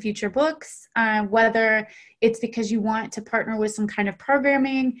include in future books, whether it's because you want to partner with some kind of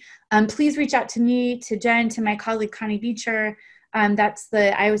programming. Please reach out to me, to Jen, to my colleague Connie Beecher. That's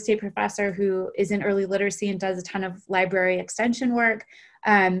the Iowa State professor who is in early literacy and does a ton of library extension work.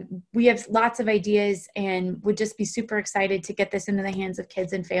 We have lots of ideas and would just be super excited to get this into the hands of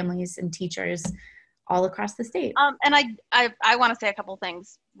kids and families and teachers all across the state. And I want to say a couple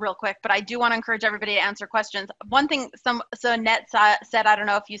things real quick, but I do want to encourage everybody to answer questions. One thing, so Annette said, I don't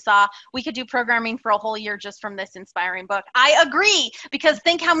know if you saw, we could do programming for a whole year just from this inspiring book. I agree, because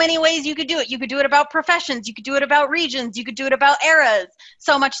think how many ways you could do it. You could do it about professions. You could do it about regions. You could do it about eras.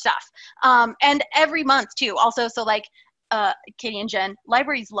 So much stuff. And every month too. Also, so like, Katy and Jen,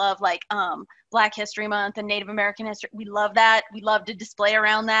 libraries love like Black History Month and Native American History. We love that. We love to display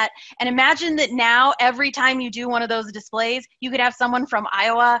around that. And imagine that now every time you do one of those displays, you could have someone from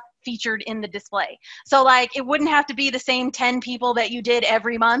Iowa featured in the display. So like it wouldn't have to be the same 10 people that you did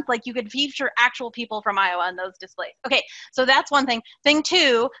every month. Like you could feature actual people from Iowa in those displays. Okay, so that's one thing. Thing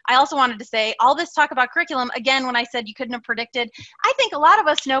two, I also wanted to say all this talk about curriculum, again, when I said you couldn't have predicted, I think a lot of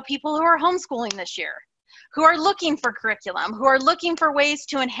us know people who are homeschooling this year, who are looking for curriculum, who are looking for ways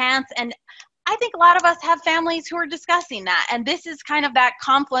to enhance. And I think a lot of us have families who are discussing that. And this is kind of that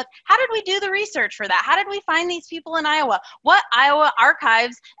conflict. How did we do the research for that? How did we find these people in Iowa? What Iowa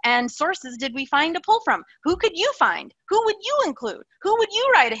archives and sources did we find to pull from? Who could you find? Who would you include? Who would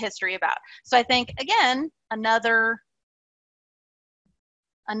you write a history about? So I think, again, another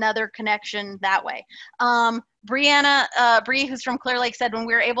connection that way. Bree, who's from Clear Lake, said when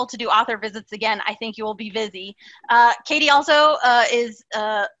we're able to do author visits again, I think you will be busy. Katy also is,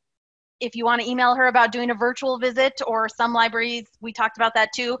 if you want to email her about doing a virtual visit, or some libraries, we talked about that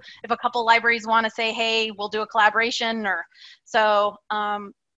too. If a couple libraries want to say, hey, we'll do a collaboration, or so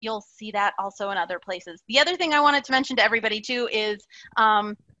you'll see that also in other places. The other thing I wanted to mention to everybody too is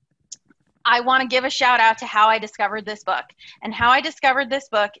I want to give a shout out to how I discovered this book. And how I discovered this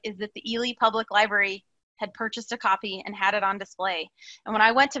book is that the Ely Public Library had purchased a copy and had it on display. And when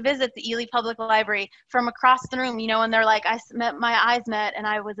I went to visit the Ely Public Library, from across the room, you know, and they're like, my eyes met and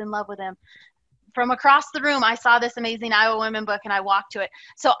I was in love with him. From across the room, I saw this amazing Iowa Women book and I walked to it.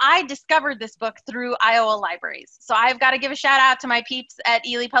 So I discovered this book through Iowa libraries. So I've got to give a shout out to my peeps at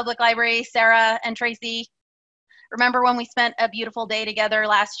Ely Public Library, Sarah and Tracy. Remember when we spent a beautiful day together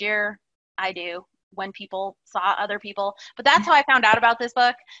last year? I do, when people saw other people. But that's how I found out about this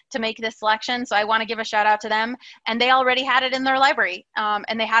book to make this selection. So I want to give a shout out to them. And they already had it in their library,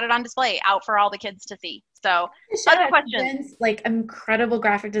 and they had it on display out for all the kids to see. So other questions? Like incredible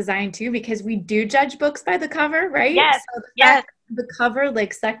graphic design too, because we do judge books by the cover, right? Yes, so yes. The cover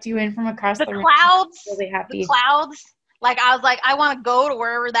like sucked you in from across the room. Clouds, really happy. The clouds. Like I was like, I want to go to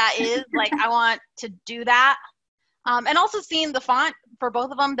wherever that is. Like I want to do that. And also seeing the font for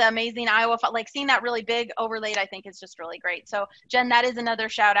both of them, the amazing Iowa font, like seeing that really big overlaid, I think is just really great. So Jen, that is another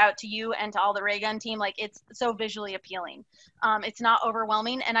shout out to you and to all the Raygun team. Like it's so visually appealing. It's not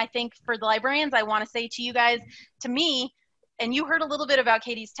overwhelming. And I think for the librarians, I want to say to you guys, to me, and you heard a little bit about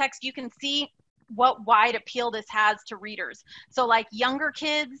Katy's text, you can see what wide appeal this has to readers. So like younger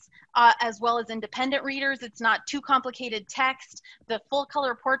kids, as well as independent readers, it's not too complicated text. The full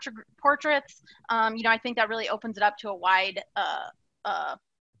color portraits, you know, I think that really opens it up to a wide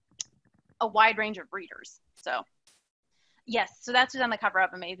range of readers. So Yes, so that's who's on the cover of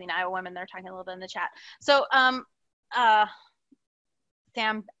Amazing Iowa Women. They're talking a little bit in the chat. So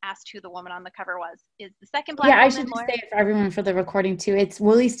Sam asked who the woman on the cover was. Is the second Black woman I should just say it for everyone for the recording too. It's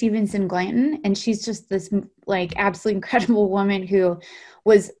Willie Stevenson Glanton, and she's just this like absolutely incredible woman who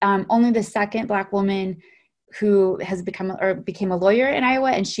was only the second Black woman who has became a lawyer in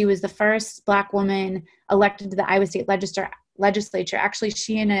Iowa, and she was the first Black woman elected to the Iowa State Legislature. Actually,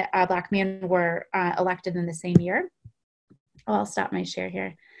 she and a Black man were elected in the same year. Oh, I'll stop my share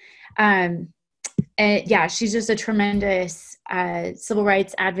here. And yeah, she's just a tremendous civil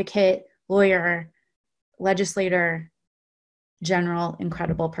rights advocate, lawyer, legislator, general,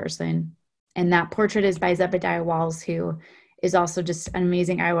 incredible person. And that portrait is by Zebediah Walls, who is also just an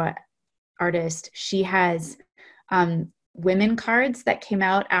amazing Iowa artist. She has women cards that came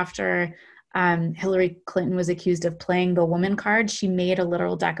out after Hillary Clinton was accused of playing the woman card. She made a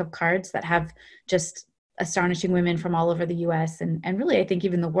literal deck of cards that have just astonishing women from all over the US and really, I think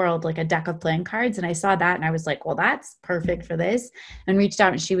even the world, like a deck of playing cards. And I saw that and I was like, well, that's perfect for this, and reached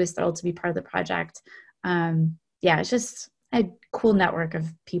out, and she was thrilled to be part of the project. Yeah, it's just a cool network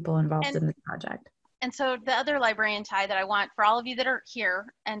of people involved in this project. And so the other librarian tie that I want for all of you that are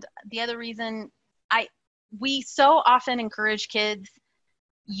here, and the other reason we so often encourage kids,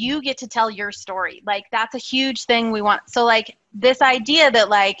 you get to tell your story. Like, that's a huge thing we want. So like this idea that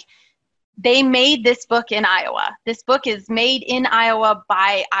like, they made this book in Iowa. This book is made in Iowa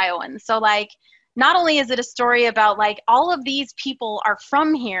by Iowans. So like, not only is it a story about like all of these people are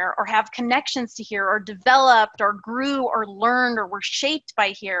from here or have connections to here or developed or grew or learned or were shaped by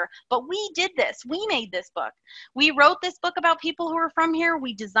here, but we did this. We made this book. We wrote this book about people who are from here.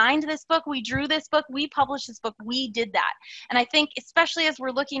 We designed this book. We drew this book. We published this book. We did that. And I think especially as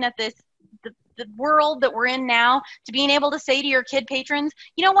we're looking at this, the world that we're in now, to being able to say to your kid patrons,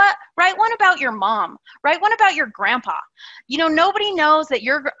 you know what, write one about your mom, write one about your grandpa. You know, nobody knows that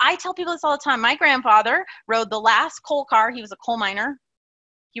I tell people this all the time. My grandfather rode the last coal car. He was a coal miner.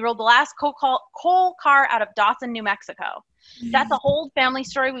 He rode the last coal car out of Dawson, New Mexico. That's a whole family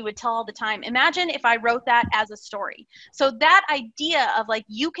story we would tell all the time. Imagine if I wrote that as a story. So that idea of like,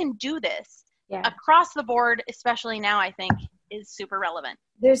 you can do this across the board, especially now, I think is super relevant.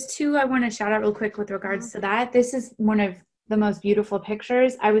 There's two I want to shout out real quick with regards to that. This is one of the most beautiful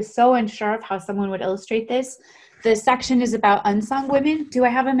pictures. I was so unsure of how someone would illustrate this. The section is about unsung women. Do I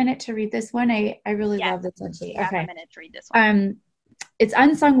have a minute to read this one? I really love this one. Okay. I have a minute to read this one. It's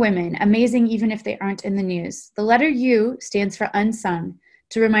unsung women, amazing even if they aren't in the news. The letter U stands for unsung,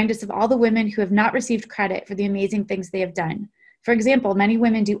 to remind us of all the women who have not received credit for the amazing things they have done. For example, many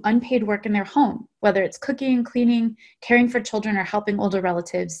women do unpaid work in their home, whether it's cooking, cleaning, caring for children, or helping older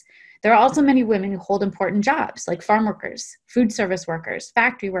relatives. There are also many women who hold important jobs like farm workers, food service workers,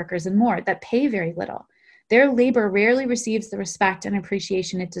 factory workers, and more that pay very little. Their labor rarely receives the respect and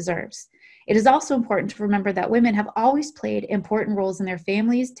appreciation it deserves. It is also important to remember that women have always played important roles in their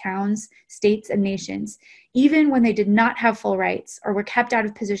families, towns, states, and nations, even when they did not have full rights or were kept out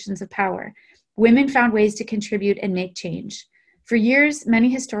of positions of power. Women found ways to contribute and make change. For years, many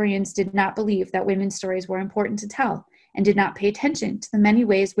historians did not believe that women's stories were important to tell and did not pay attention to the many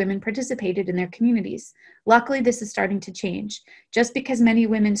ways women participated in their communities. Luckily, this is starting to change. Just because many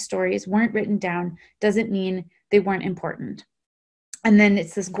women's stories weren't written down doesn't mean they weren't important. And then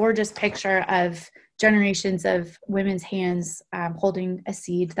it's this gorgeous picture of generations of women's hands holding a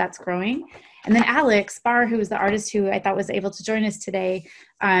seed that's growing. And then Alex Barr, who is the artist who I thought was able to join us today,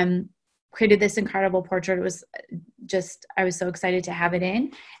 created this incredible portrait. It was just, I was so excited to have it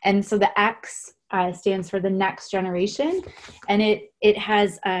in. And so the X stands for the next generation. And it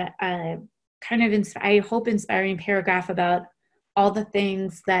has a kind of, I hope, inspiring paragraph about all the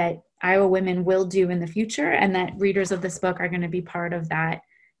things that Iowa women will do in the future, and that readers of this book are going to be part of that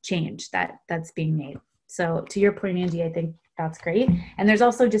change that's being made. So to your point, Angie, I think that's great. And there's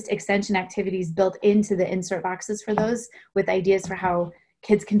also just extension activities built into the insert boxes for those, with ideas for how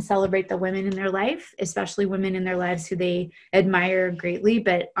kids can celebrate the women in their life, especially women in their lives who they admire greatly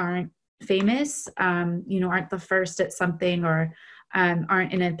but aren't famous, aren't the first at something, or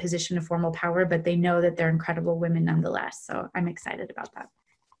aren't in a position of formal power, but they know that they're incredible women nonetheless. So I'm excited about that.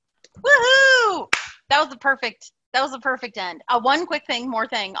 Woohoo! That was a perfect end. One quick more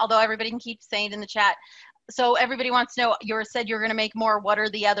thing, although everybody can keep saying it in the chat. So everybody wants to know, you said you're going to make more. What are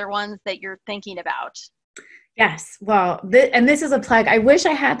the other ones that you're thinking about? Yes. Well, and this is a plug. I wish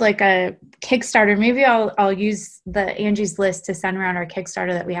I had like a Kickstarter. Maybe I'll use the Angie's List to send around our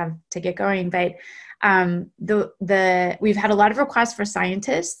Kickstarter that we have to get going. But we've had a lot of requests for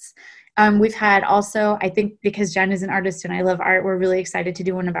scientists, We've had also, I think because Jen is an artist and I love art, we're really excited to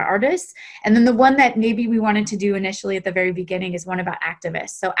do one about artists. And then the one that maybe we wanted to do initially at the very beginning is one about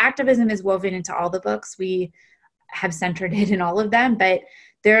activists. So activism is woven into all the books. We have centered it in all of them, but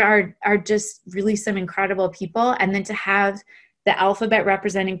there are just really some incredible people. And then to have the alphabet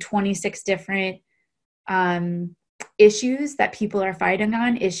representing 26 different issues that people are fighting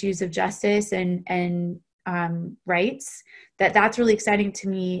on, issues of justice and rights, that's really exciting to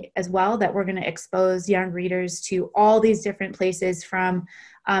me as well, that we're going to expose young readers to all these different places, from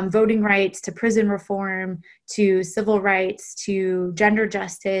voting rights to prison reform to civil rights to gender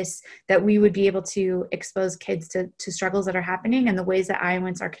justice, that we would be able to expose kids to struggles that are happening and the ways that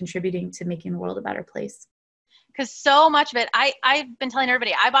Iowans are contributing to making the world a better place. Because so much of it, I've been telling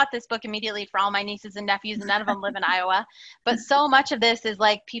everybody, I bought this book immediately for all my nieces and nephews, and none of them live in Iowa. But so much of this is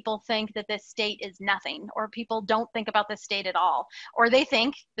like, people think that this state is nothing, or people don't think about this state at all. Or they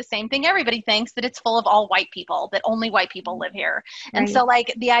think the same thing everybody thinks, that it's full of all white people, that only white people live here. And so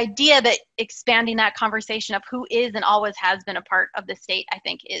like the idea that expanding that conversation of who is and always has been a part of the state, I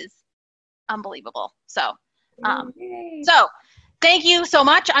think is unbelievable. So, thank you so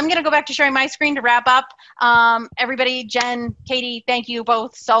much. I'm going to go back to sharing my screen to wrap up. Everybody, Jen, Katy, thank you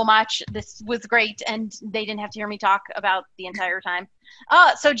both so much. This was great, and they didn't have to hear me talk about the entire time.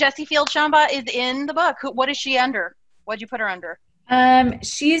 So Jessie Field Shamba is in the book. What is she under? What'd you put her under?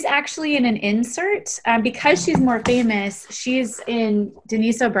 She's actually in an insert. Because she's more famous, she's in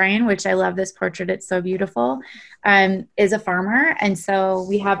Denise O'Brien, which I love this portrait. It's so beautiful, is a farmer. And so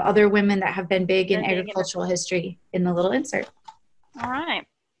we have other women that have been big in agricultural history in the little insert. All right.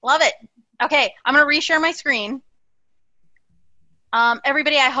 Love it. Okay. I'm going to reshare my screen.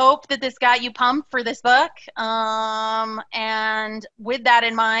 Everybody, I hope that this got you pumped for this book. And with that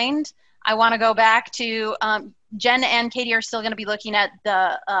in mind, I want to go back to Jen and Katy are still going to be looking at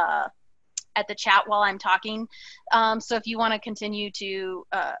the chat while I'm talking. So if you want to continue to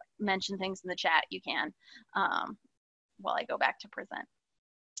mention things in the chat, you can while I go back to present.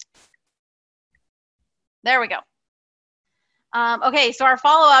 There we go. Okay, so our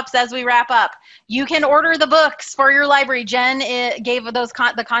follow-ups as we wrap up. You can order the books for your library. Jen gave those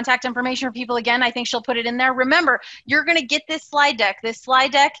the contact information for people again. I think she'll put it in there. Remember, you're going to get this slide deck.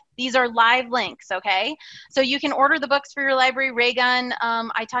 These are live links, okay? So you can order the books for your library. Raygun,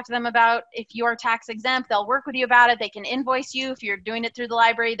 I talked to them about, if you are tax exempt, they'll work with you about it. They can invoice you if you're doing it through the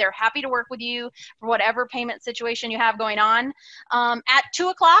library. They're happy to work with you for whatever payment situation you have going on. At 2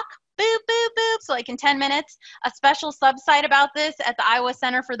 o'clock, boop, boop, boop. So like in 10 minutes, a special sub-site about this at the Iowa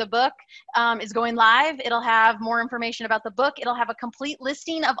Center for the Book is going live. It'll have more information about the book. It'll have a complete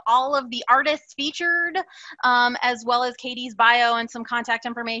listing of all of the artists featured, as well as Katy's bio and some contact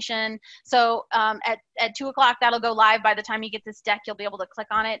information. So at 2 o'clock, that'll go live. By the time you get this deck, you'll be able to click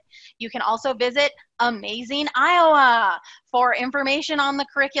on it. You can also visit Amazing Iowa for information on the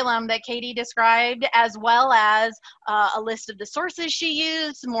curriculum that Katy described, as well as a list of the sources she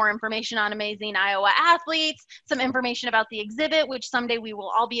used, more information on Amazing Iowa athletes, some information about the exhibit, which someday we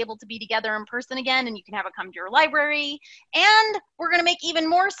will all be able to be together in person again, and you can have it come to your library. And we're going to make even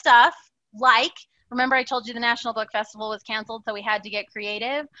more stuff, like, remember I told you the National Book Festival was canceled, so we had to get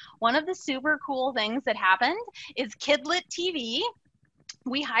creative. One of the super cool things that happened is Kidlit TV.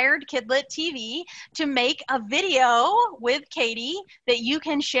 We hired Kidlit TV to make a video with Katy that you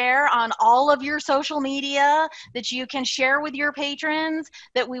can share on all of your social media, that you can share with your patrons,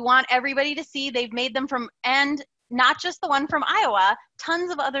 that we want everybody to see. They've made them from, and not just the one from Iowa,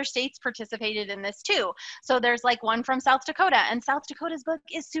 tons of other states participated in this too. So there's like one from South Dakota, and South Dakota's book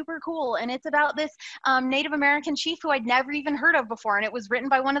is super cool. And it's about this Native American chief who I'd never even heard of before. And it was written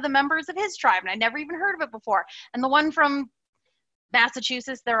by one of the members of his tribe, and I'd never even heard of it before. And the one from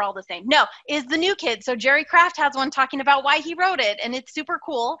Massachusetts, they're all the same. No, is the new kid. So Jerry Kraft has one talking about why he wrote it, and it's super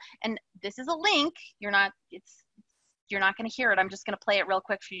cool. And this is a link. You're not going to hear it. I'm just going to play it real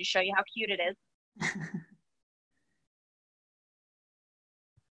quick for you to show you how cute it is.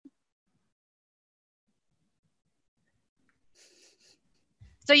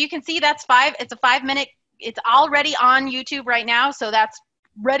 So you can see it's a 5-minute, it's already on YouTube right now. So that's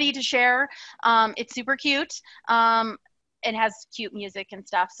ready to share. It's super cute. It has cute music and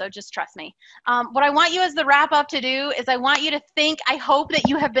stuff, so just trust me. What I want you as the wrap up to do is I want you to think, I hope that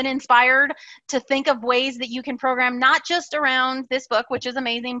you have been inspired to think of ways that you can program, not just around this book, which is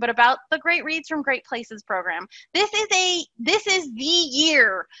amazing, but about the Great Reads from Great Places program. This is the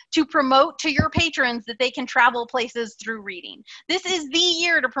year to promote to your patrons that they can travel places through reading. This is the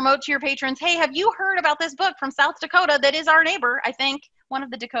year to promote to your patrons, hey, have you heard about this book from South Dakota that is our neighbor, I think. One of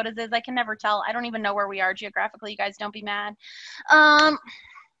the Dakotas is, I can never tell. I don't even know where we are geographically. You guys don't be mad.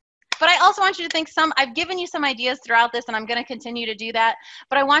 But I also want you to think I've given you some ideas throughout this, and I'm going to continue to do that.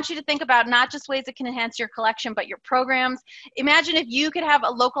 But I want you to think about not just ways that can enhance your collection, but your programs. Imagine if you could have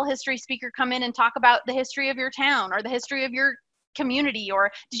a local history speaker come in and talk about the history of your town or the history of your community,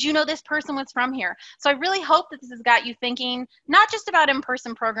 or did you know this person was from here? So I really hope that this has got you thinking, not just about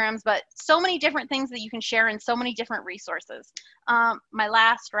in-person programs, but so many different things that you can share in so many different resources. My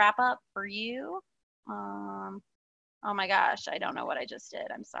last wrap up for you. Oh my gosh, I don't know what I just did.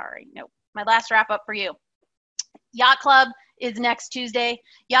 I'm sorry. Nope. My last wrap up for you. Yacht Club is next Tuesday.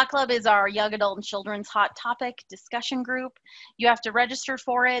 Yacht Club is our young adult and children's hot topic discussion group. You have to register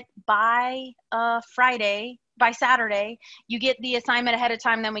for it by Saturday. You get the assignment ahead of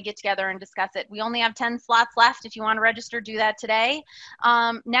time, then we get together and discuss it. We only have 10 slots left. If you want to register, do that today.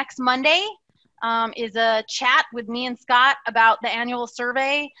 Next Monday is a chat with me and Scott about the annual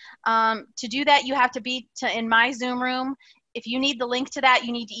survey. To do that, you have to be in my Zoom room. If you need the link to that,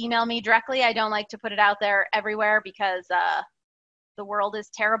 you need to email me directly. I don't like to put it out there everywhere because the world is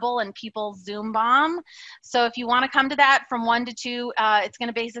terrible and people Zoom bomb. So if you want to come to that from 1 to 2, it's going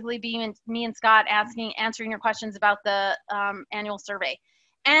to basically be me and Scott answering your questions about the annual survey.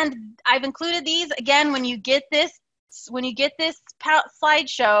 And I've included these again when you get this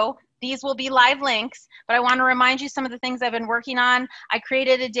slideshow. These will be live links, but I want to remind you some of the things I've been working on. I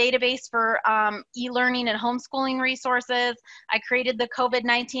created a database for e-learning and homeschooling resources. I created the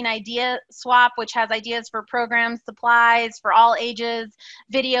COVID-19 idea swap, which has ideas for programs, supplies for all ages,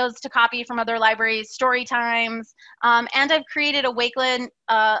 videos to copy from other libraries, story times, and I've created a Wakeland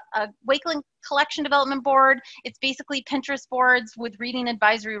collection development board. It's basically Pinterest boards with reading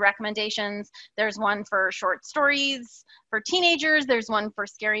advisory recommendations. There's one for short stories for teenagers. There's one for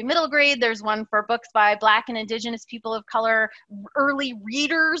scary middle grade. There's one for books by Black and Indigenous people of color, early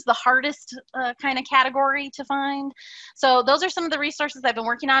readers, the hardest kind of category to find. So those are some of the resources I've been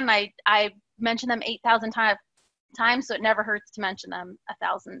working on. I mentioned them 8,000 times, so it never hurts to mention them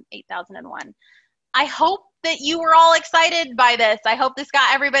 8,001. I hope that you were all excited by this. I hope this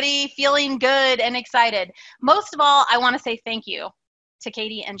got everybody feeling good and excited. Most of all, I want to say thank you to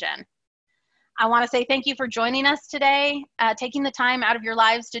Katy and Jen. I want to say thank you for joining us today, taking the time out of your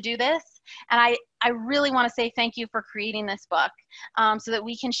lives to do this. And I really want to say thank you for creating this book so that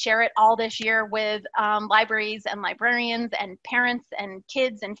we can share it all this year with libraries and librarians and parents and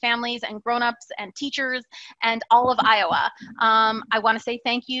kids and families and grown-ups and teachers and all of Iowa. I want to say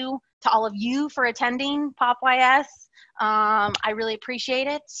thank you to all of you for attending PopYS. I really appreciate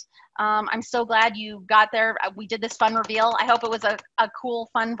it. I'm so glad you got there. We did this fun reveal. I hope it was a cool,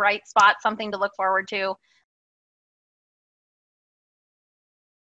 fun, bright spot, something to look forward to.